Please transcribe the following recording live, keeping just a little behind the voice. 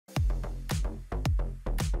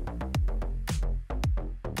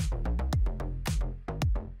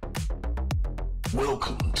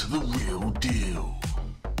Welcome to The Real Deal.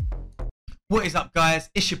 What is up, guys?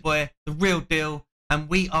 It's your boy, The Real Deal, and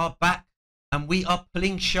we are back, and we are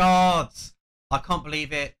pulling shards. I can't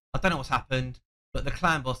believe it. I don't know what's happened, but the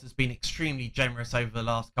clan boss has been extremely generous over the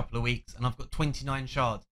last couple of weeks, and I've got 29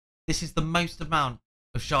 shards. This is the most amount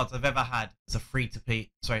of shards I've ever had as a free-to-play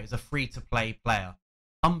player.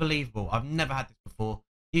 Unbelievable. I've never had this before.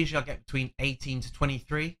 Usually I get between 18 to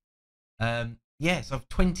 23. Yeah, so I've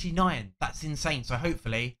 29. That's insane. So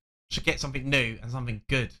hopefully I should get something new and something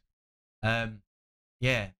good. You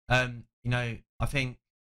know, I think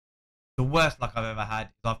the worst luck I've ever had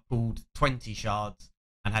is I've pulled 20 shards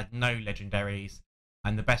and had no legendaries.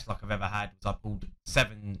 And the best luck I've ever had was I pulled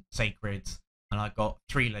 7 sacreds and I got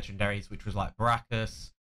 3 legendaries, which was like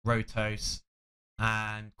Baracus, Rotos,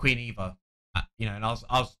 and Queen Eva. You know, and I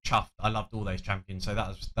was chuffed. I loved all those champions, so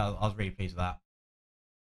I was really pleased with that.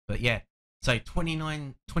 But yeah, so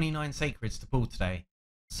 29 sacreds to pull today.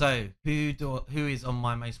 So who is on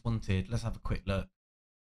my most wanted? Let's have a quick look.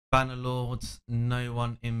 Banner Lords, no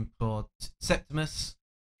one import. Septimus,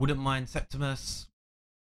 wouldn't mind Septimus.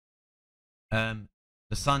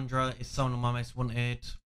 Lysandra is someone on my most wanted.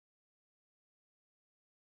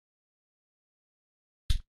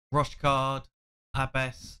 Roshcard,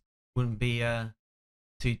 Abbess, wouldn't be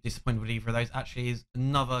too disappointed with either of those. Actually,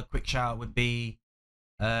 another quick shout would be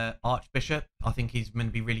Archbishop. I think he's meant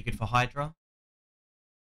to be really good for Hydra.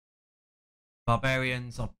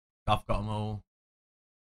 Barbarians, I've got them all.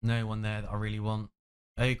 No one there that I really want.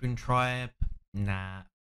 Ogren Tribe, nah.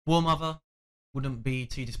 War Mother, wouldn't be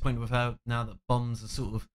too disappointed with her now that bombs are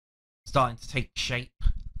sort of starting to take shape.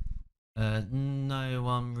 No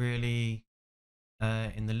one really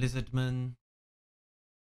in the Lizardman.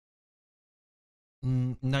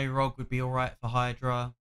 No Rog would be alright for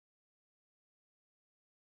Hydra.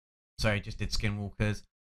 Sorry, just did Skinwalkers.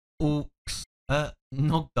 Orcs,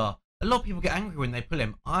 Nogda. A lot of people get angry when they pull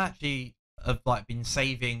him. I actually have like been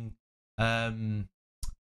saving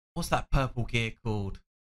what's that purple gear called?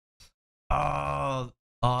 Oh,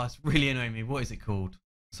 it's really annoying me. What is it called?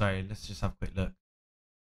 Sorry, let's just have a quick look.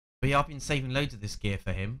 But yeah, I've been saving loads of this gear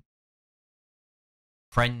for him.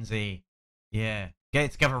 Frenzy. Yeah. Get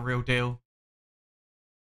it together, Real Deal.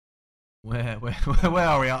 Where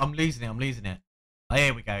are we? I'm losing it. Oh,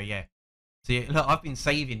 here we go, yeah. So yeah, look, I've been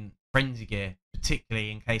saving Frenzy gear, particularly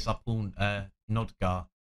in case I pull Nodgar.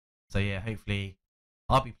 So yeah, hopefully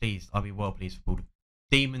I'll be pleased. I'll be well pleased for pulled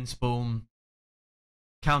Demon Spawn,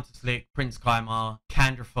 Counter Slick, Prince Kymar,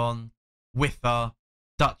 Candrathon, Wither,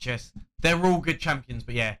 Duchess. They're all good champions,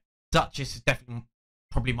 but yeah, Duchess is definitely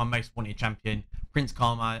probably my most wanted champion. Prince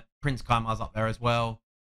Kymar's up there as well.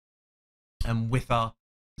 And Wither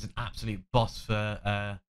is an absolute boss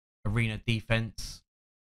for arena defense.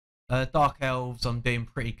 Dark Elves, I'm doing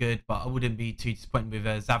pretty good, but I wouldn't be too disappointed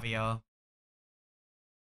with Xavier.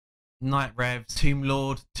 Night Revs, Tomb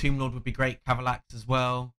Lord would be great. Cavalax as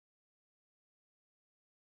well.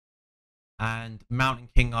 And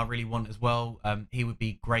Mountain King I really want as well. He would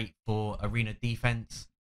be great for arena defense.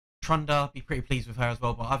 Trunda, be pretty pleased with her as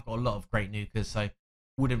well, but I've got a lot of great nukers, so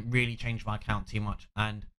wouldn't really change my account too much.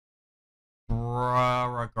 And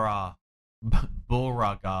Boragar.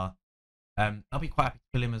 I'll be quite happy to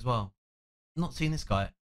kill him as well. Not seen this guy.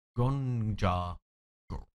 Gronjar.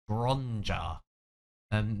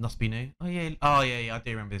 Must be new. Oh yeah, I do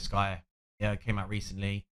remember this guy. Yeah, it came out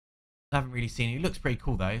recently. I haven't really seen him. He looks pretty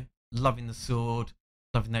cool though. Loving the sword,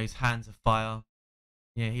 loving those hands of fire.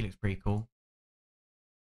 Yeah, he looks pretty cool.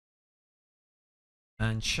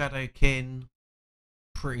 And Shadowkin,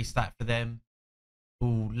 pretty stacked for them.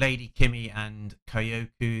 Oh, Lady Kimmy and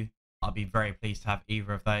Koyoku. I'll be very pleased to have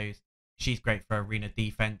either of those. She's great for arena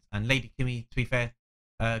defense, and Lady Kimmy, to be fair,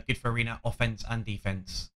 good for arena offense and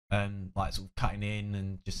defense. Like sort of cutting in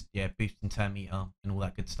and just boosting turn meter and all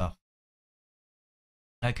that good stuff.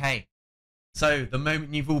 Okay, so the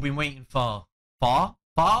moment you've all been waiting for.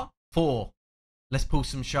 Let's pull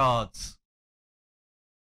some shards.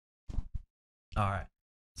 All right,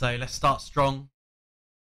 so let's start strong.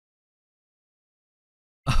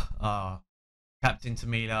 Captain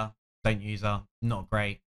Tamila, don't use her, not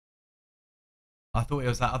great. I thought it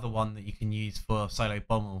was that other one that you can use for solo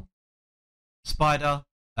Bommel. Spider,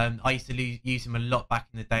 I used to use him a lot back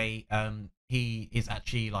in the day. He is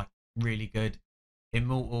actually like really good.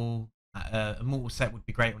 Immortal set would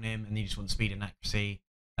be great on him, and you just want speed and accuracy.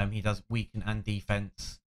 He does weaken and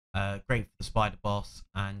defense. Great for the spider boss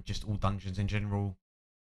and just all dungeons in general.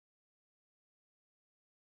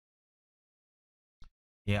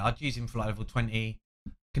 Yeah, I'd use him for like level 20.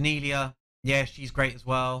 Cornelia, yeah, she's great as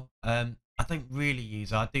well. I don't really use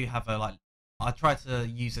her. I do have her like I try to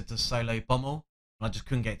use her to solo Bommel, and I just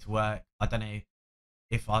couldn't get it to work. I don't know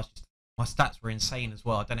if I was just, my stats were insane as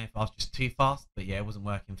well. I don't know if I was just too fast, but yeah, it wasn't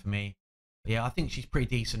working for me. But yeah, I think she's pretty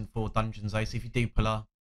decent for dungeons though. So if you do pull her,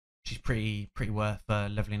 she's pretty worth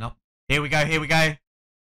leveling up. Here we go. Here we go.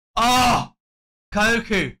 Oh,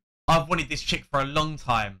 Koku. I've wanted this chick for a long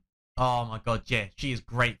time. Oh my god, yeah, she is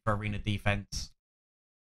great for arena defense.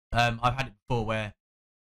 I've had it before where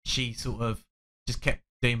she sort of just kept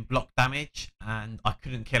doing block damage, and I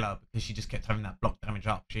couldn't kill her because she just kept having that block damage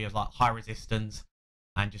up. She has like high resistance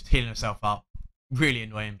and just healing herself up. Really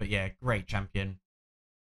annoying, but yeah, great champion.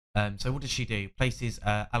 So what does she do? Places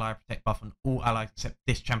ally protect buff on all allies except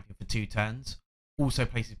this champion for 2 turns. Also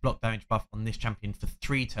places block damage buff on this champion for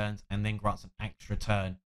 3 turns and then grants an extra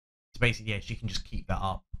turn. So basically, yeah, she can just keep that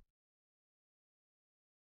up.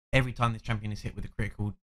 Every time this champion is hit with a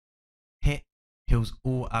critical hit, heals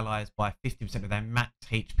all allies by 50% of their max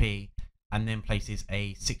HP and then places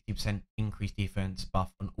a 60% increased defense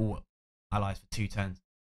buff on all allies for 2 turns.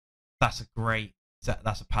 That's a great,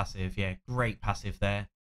 that's a passive, yeah, great passive there.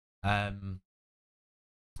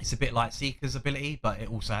 It's a bit like Seeker's ability, but it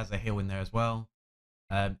also has a heal in there as well.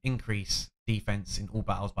 Increase defense in all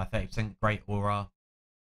battles by 30%, great aura.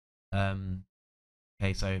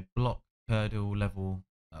 Okay, so block, hurdle, level.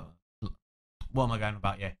 What am I going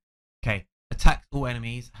about? Yeah. Okay, attacks all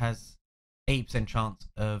enemies, has 80% chance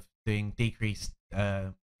of doing decreased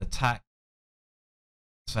attack.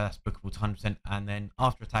 So that's bookable to 100%. And then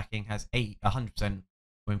after attacking, has 100%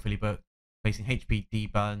 when fully booked, placing HP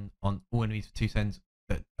deburn on all enemies for 2 turns.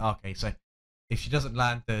 Okay, so if she doesn't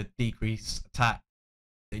land the decrease attack,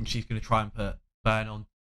 then she's going to try and put burn on.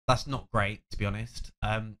 That's not great, to be honest.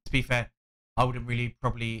 To be fair, I wouldn't really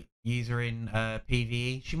probably use her in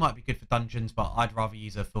PvE. She might be good for dungeons, but I'd rather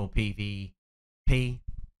use her for PvP.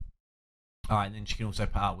 Alright, and then she can also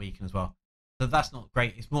put out weaken as well. So that's not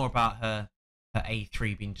great. It's more about her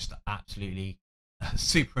A3 being just absolutely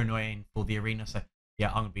super annoying for the arena. So yeah,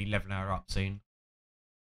 I'm going to be leveling her up soon.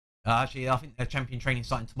 Actually, I think the champion training is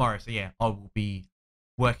starting tomorrow. So yeah, I will be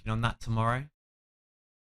working on that tomorrow.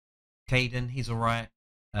 Caden, he's alright.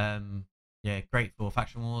 Yeah, great for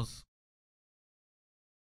faction wars.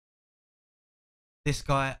 This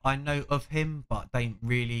guy, I know of him, but don't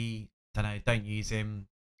really, don't use him.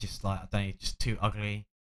 Just like, I don't know, just too ugly.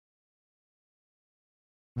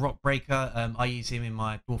 Rockbreaker, I use him in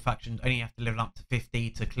my dwarf faction. Only have to level up to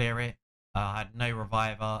 50 to clear it. I had no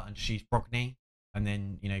reviver and just used Brogni. And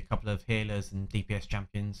then, you know, a couple of healers and DPS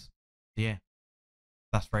champions. So yeah,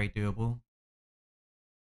 that's very doable.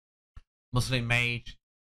 Muslim Mage,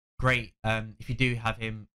 great. If you do have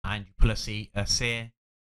him and you pull a Seer,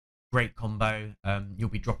 great combo. You'll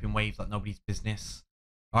be dropping waves like nobody's business.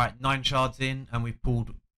 Alright, 9 shards in, and we've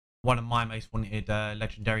pulled one of my most wanted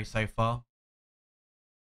legendaries so far.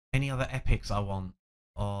 Any other epics I want?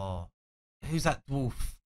 Oh, who's that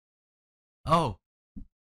dwarf? Oh,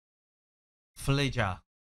 Felicia.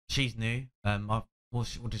 She's new. What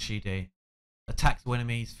does she do? Attacks all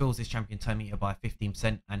enemies, fills this champion turn meter by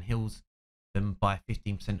 15%, and heals them by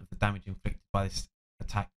 15% of the damage inflicted by this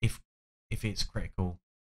attack if it's critical.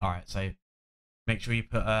 Alright, so make sure you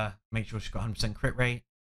put make sure she's got 100% crit rate.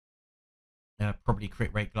 Probably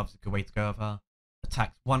crit rate gloves is a good way to go with her.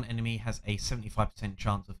 Attacks one enemy, has a 75%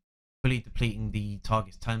 chance of fully depleting the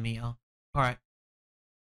target's turn meter. Alright.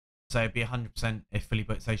 So it'd be 100% if fully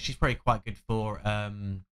booked. So she's probably quite good for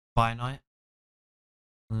Fire Knight.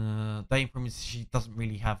 The only problem is she doesn't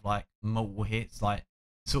really have like multiple hits. Like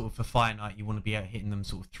sort of for Fire Knight, you want to be out hitting them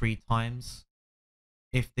sort of 3 times.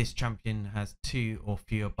 If this champion has 2 or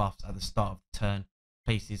fewer buffs at the start of the turn,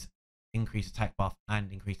 places increased attack buff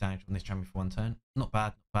and increased damage on this champion for 1 turn. Not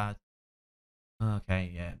bad, not bad.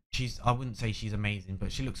 Okay, yeah. I wouldn't say she's amazing,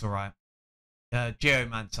 but she looks alright.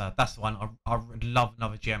 Geomancer, that's the one. I would love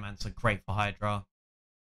another Geomancer. Great for Hydra.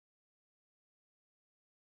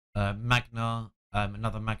 Magna,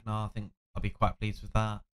 another Magna. I think I'll be quite pleased with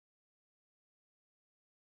that.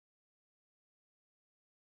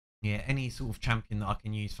 Yeah, any sort of champion that I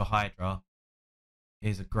can use for Hydra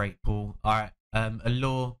is a great pull. Alright,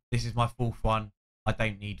 Allure, this is my 4th one. I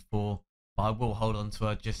don't need 4, but I will hold on to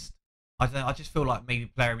her. I just feel like maybe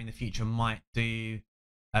player in the future might do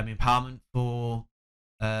empowerment for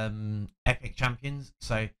epic champions.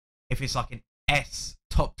 So if it's like an S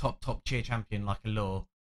top tier champion like Allure,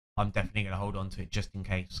 I'm definitely going to hold on to it just in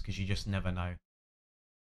case, because you just never know.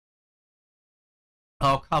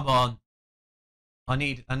 Oh, come on. I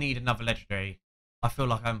need another legendary. I feel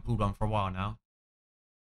like I haven't pulled one for a while now.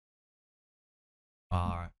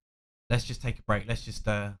 Alright. Let's just take a break. Let's just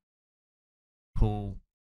pull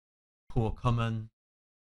a common.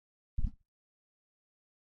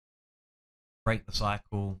 break the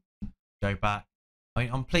cycle, go back. I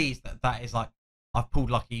mean, I'm pleased that that is like I've pulled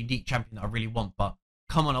like a unique champion that I really want. But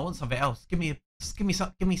come on, I want something else. Give me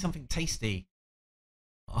something tasty.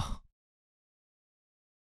 Oh,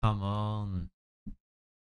 come on.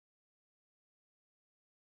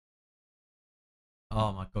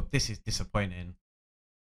 Oh my god, this is disappointing.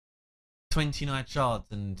 29 shards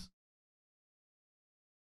and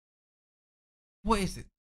what is it?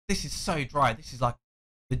 This is so dry. This is like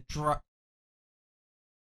the dry.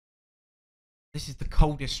 This is the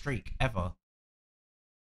coldest streak ever.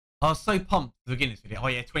 I was so pumped to begin this video. Oh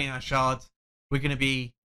yeah, 29 shards. We're gonna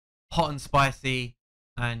be hot and spicy,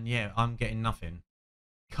 and yeah, I'm getting nothing.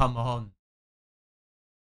 Come on.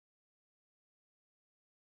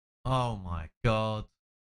 Oh my god.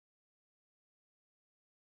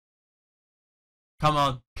 Come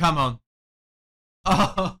on, come on.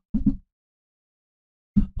 Oh,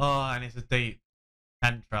 oh, and it's a deep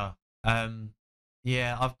Tantra.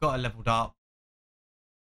 Yeah, I've got her leveled up.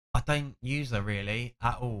 I don't use her really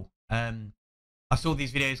at all. I saw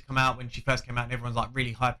these videos come out when she first came out, and everyone's like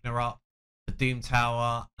really hyping her up. The Doom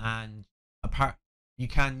Tower, and apparently you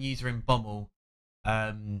can use her in Bommel,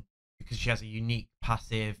 because she has a unique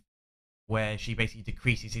passive where she basically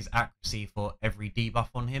decreases his accuracy for every debuff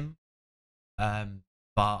on him.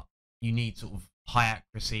 But you need sort of high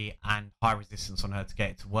accuracy and high resistance on her to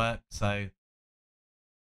get it to work. So,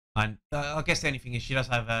 and I guess the only thing is she does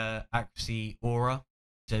have a accuracy aura,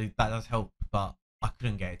 so that does help. But I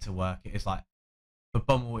couldn't get it to work. It's like for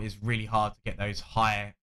Bommel, it's really hard to get those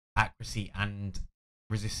high accuracy and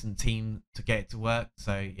resistant team to get it to work.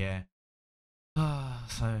 So yeah.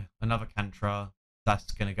 So another Cantra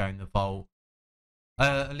that's gonna go in the vault.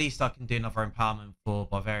 At least I can do another empowerment for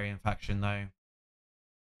Barbarian faction though.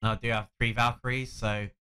 I do have 3 Valkyries, so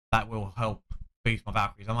that will help boost my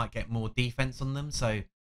Valkyries. I might get more defense on them, so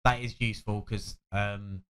that is useful because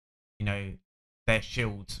you know, their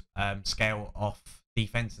shields scale off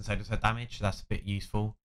defense, and so does her damage. So that's a bit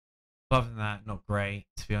useful. But other than that, not great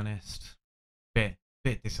to be honest. Bit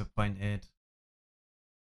disappointed.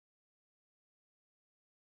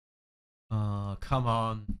 Oh, come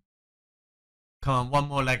on. Come on, one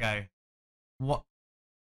more Lego. What?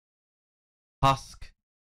 Husk.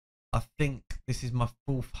 I think this is my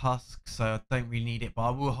 4th husk, so I don't really need it, but I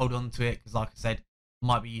will hold on to it because, like I said,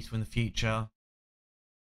 might be useful in the future.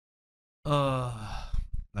 Okay,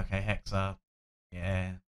 Hexa.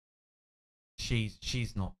 Yeah.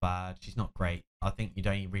 She's not bad. She's not great. I think you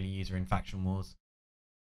don't really use her in Faction Wars.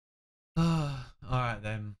 Alright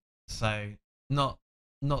then. So, not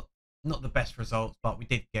the best results, but we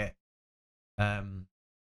did get oh,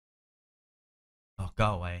 go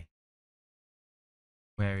away.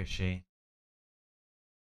 Where is she?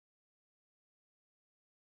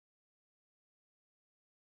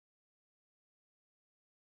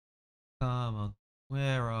 Come on.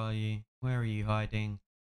 Where are you? Where are you hiding?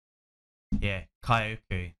 Yeah,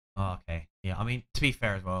 Kyoku. Oh, okay. Yeah, I mean, to be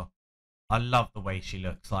fair as well, I love the way she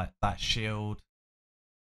looks. Like, that shield.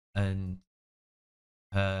 And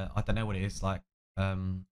I don't know what it is, like,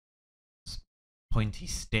 pointy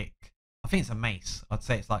stick. I think it's a mace. I'd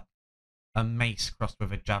say it's like a mace crossed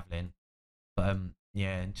with a javelin. But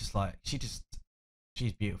yeah, and just like she's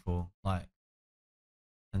beautiful. Like,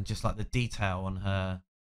 and just like the detail on her,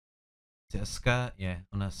 is it a skirt? Yeah,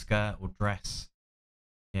 on her skirt or dress.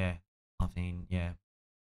 Yeah, I mean, yeah,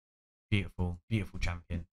 beautiful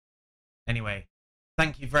champion. Anyway,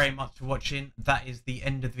 thank you very much for watching. That is the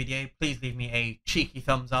end of the video. Please leave me a cheeky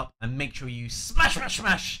thumbs up and make sure you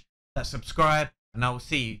smash that subscribe, and I will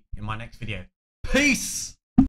see you in my next video. Peace!